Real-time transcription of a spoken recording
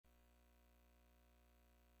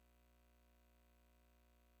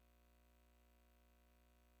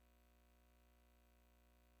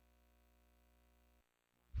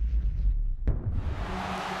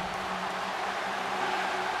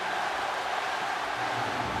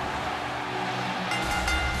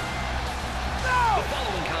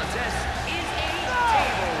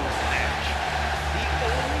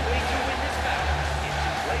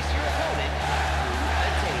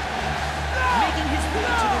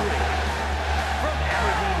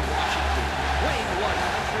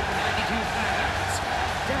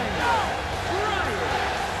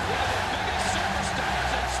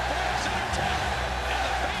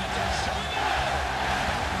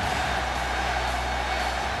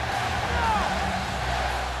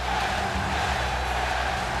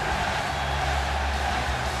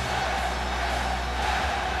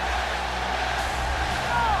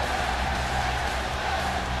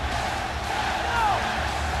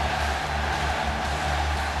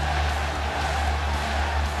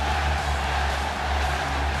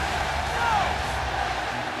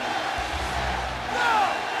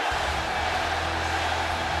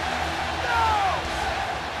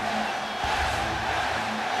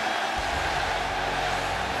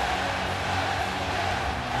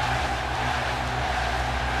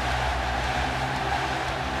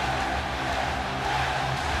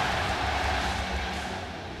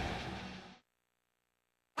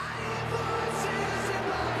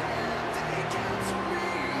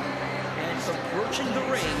approaching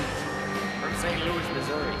the ring from St. Louis,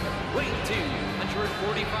 Missouri, weighing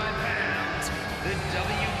 245 pounds, the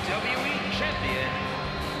WWE Champion,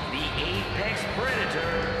 the Apex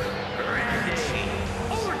Predator, Randy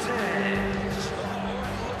Orton.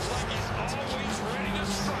 Looks like he's always ready to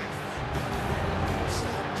strike.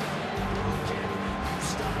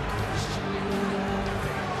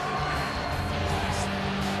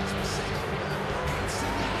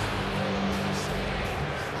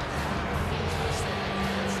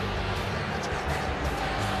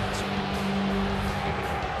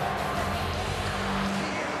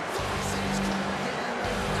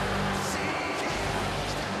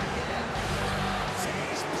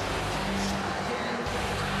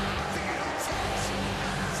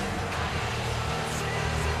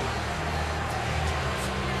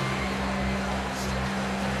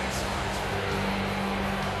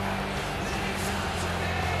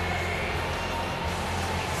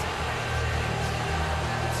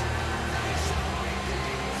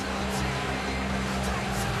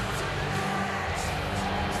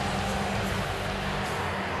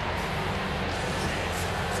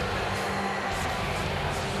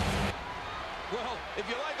 Well, if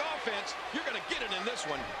you like offense, you're going to get it in this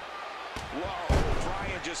one. Whoa,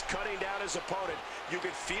 Bryan just cutting down his opponent. You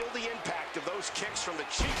can feel the impact of those kicks from the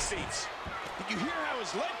cheek seats. Did you hear how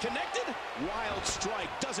his leg connected? Wild strike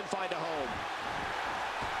doesn't find a home.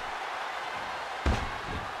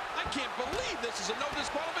 I can't believe this is a no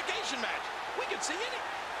disqualification match. We could see any.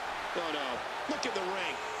 Oh, no. Look at the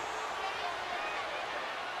ring.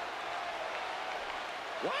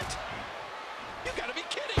 What? You got to be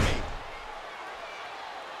kidding me.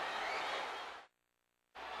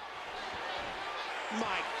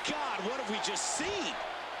 My God, what have we just seen?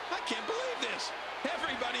 I can't believe this.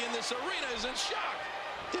 Everybody in this arena is in shock.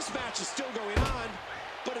 This match is still going on,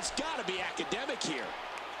 but it's got to be academic here.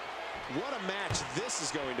 What a match this is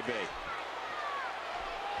going to be.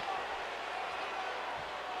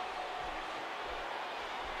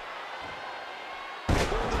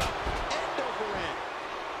 Hold it up, end over end.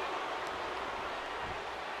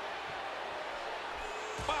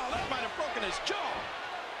 Wow, that might have broken his jaw.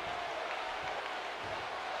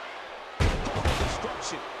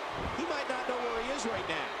 Destruction. He might not know where he is right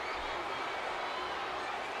now.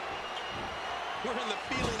 We're in the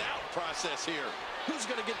feeling out process here. Who's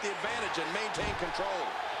going to get the advantage and maintain control?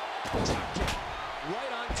 Drop kick,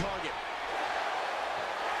 right on target.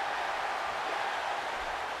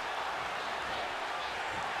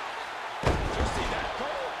 Did you see that,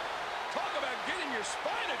 Cole? Talk about getting your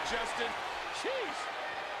spine adjusted. Jeez.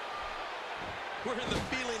 We're in the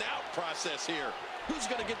feeling out process here. Who's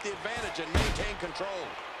going to get the advantage and maintain control?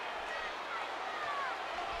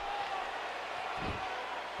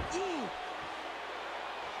 Ooh.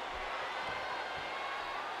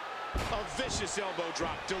 A vicious elbow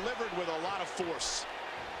drop delivered with a lot of force.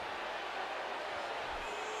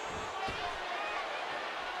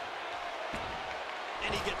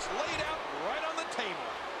 And he gets laid out right on the table.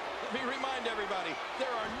 Let me remind everybody,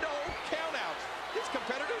 there are no countouts. These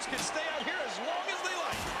competitors can stay out here as long as they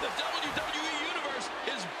like. The WWE Universe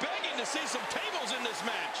is begging to see some tables in this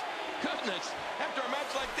match. Goodness, after a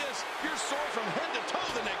match like this, you're sore from head to toe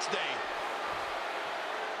the next day.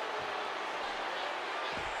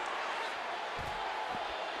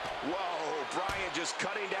 Whoa, Bryan just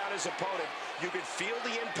cutting down his opponent. You can feel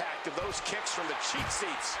the impact of those kicks from the cheek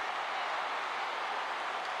seats.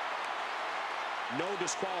 No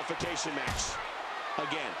disqualification match.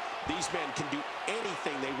 Again, these men can do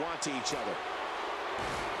anything they want to each other.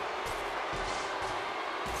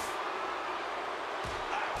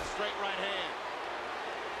 Straight right hand.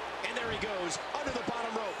 And there he goes, under the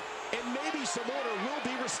bottom rope. And maybe some order will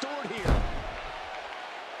be restored here.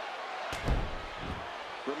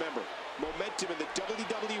 Remember, momentum in the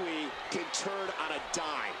WWE can turn on a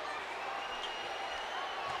dime.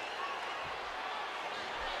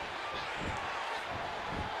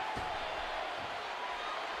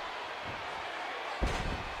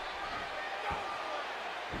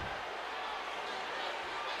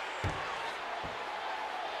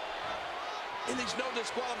 In these no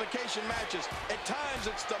disqualification matches, at times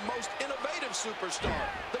it's the most innovative superstar,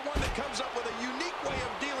 the one that comes up with a unique way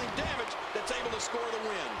of dealing damage that's able to score the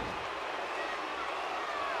win.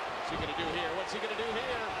 What's he going to do here? What's he going to do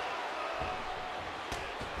here?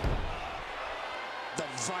 The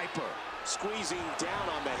Viper squeezing down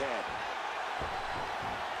on the head.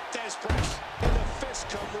 Des press, and the fist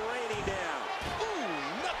come raining down. Ooh,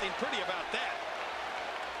 nothing pretty about that.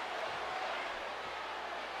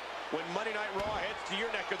 When Monday Night Raw heads to your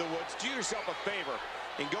neck of the woods, do yourself a favor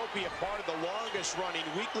and go be a part of the longest-running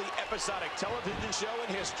weekly episodic television show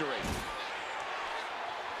in history.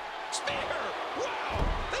 spear! Wow!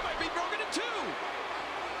 They might be broken in two!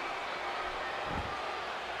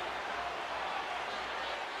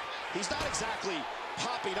 He's not exactly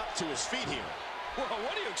popping up to his feet here. Well,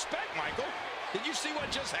 what do you expect, Michael? Did you see what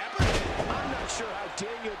just happened? I'm not sure how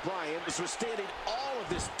Daniel Bryan is withstanding all of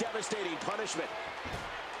this devastating punishment.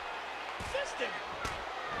 Fisted.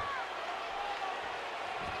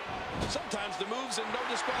 Sometimes the moves in no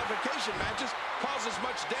disqualification matches cause as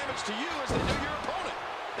much damage to you as they do your opponent.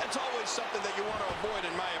 That's always something that you want to avoid,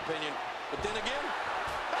 in my opinion. But then again,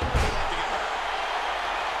 I don't really like to get hurt.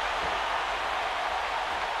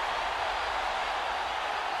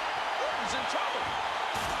 Orton's in trouble.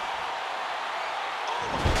 Oh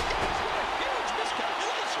my gosh, what a huge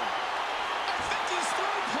miscalculation. I think he's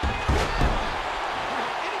through playing around.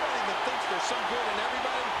 Anybody that thinks there's some good in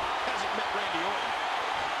everybody hasn't met Randy Orton.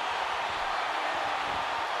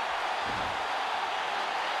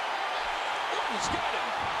 Orton's got him.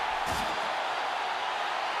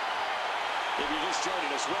 If you're just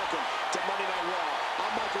joining us, welcome to Monday Night Raw.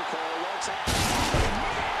 I'm Michael Cole, alongside...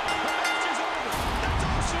 The match is over. That's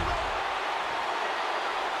all she wrote.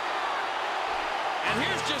 And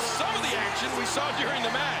here's just some of the action we saw during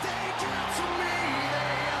the match.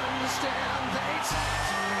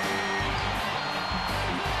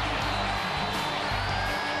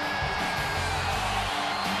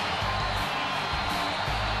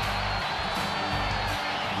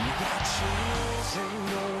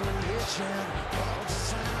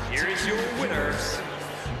 Here is your winner,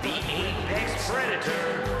 the Apex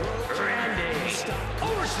Predator, Randy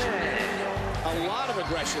Orton. A lot of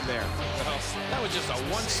aggression there. Well, that was just a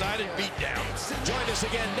one-sided beatdown. Join us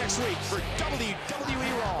again next week for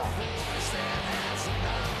WWE Raw.